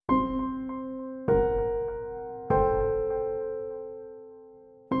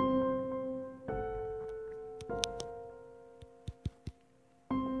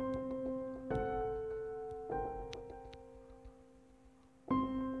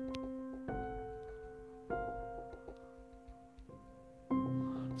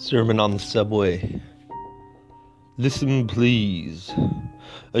Sermon on the Subway. Listen, please.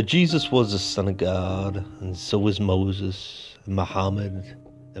 Jesus was the Son of God, and so was Moses, and Muhammad,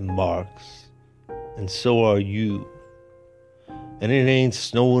 and Marx, and so are you. And it ain't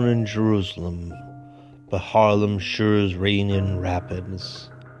snowing in Jerusalem, but Harlem sure is raining rapids,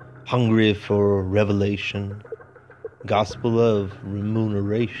 hungry for revelation, gospel of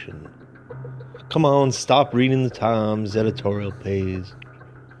remuneration. Come on, stop reading the Times editorial page,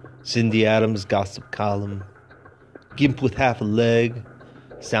 Cindy Adams' gossip column, Gimp with half a leg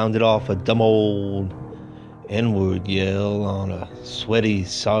sounded off a dumb old N-word yell on a sweaty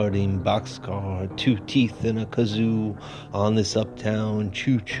sardine boxcar, 2 teeth and a kazoo on this uptown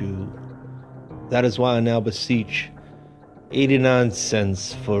choo-choo. That is why I now beseech 89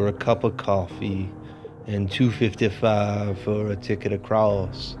 cents for a cup of coffee and $2.55 for a ticket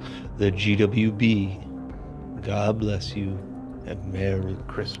across the GWB. God bless you and Merry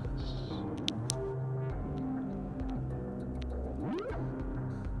Christmas.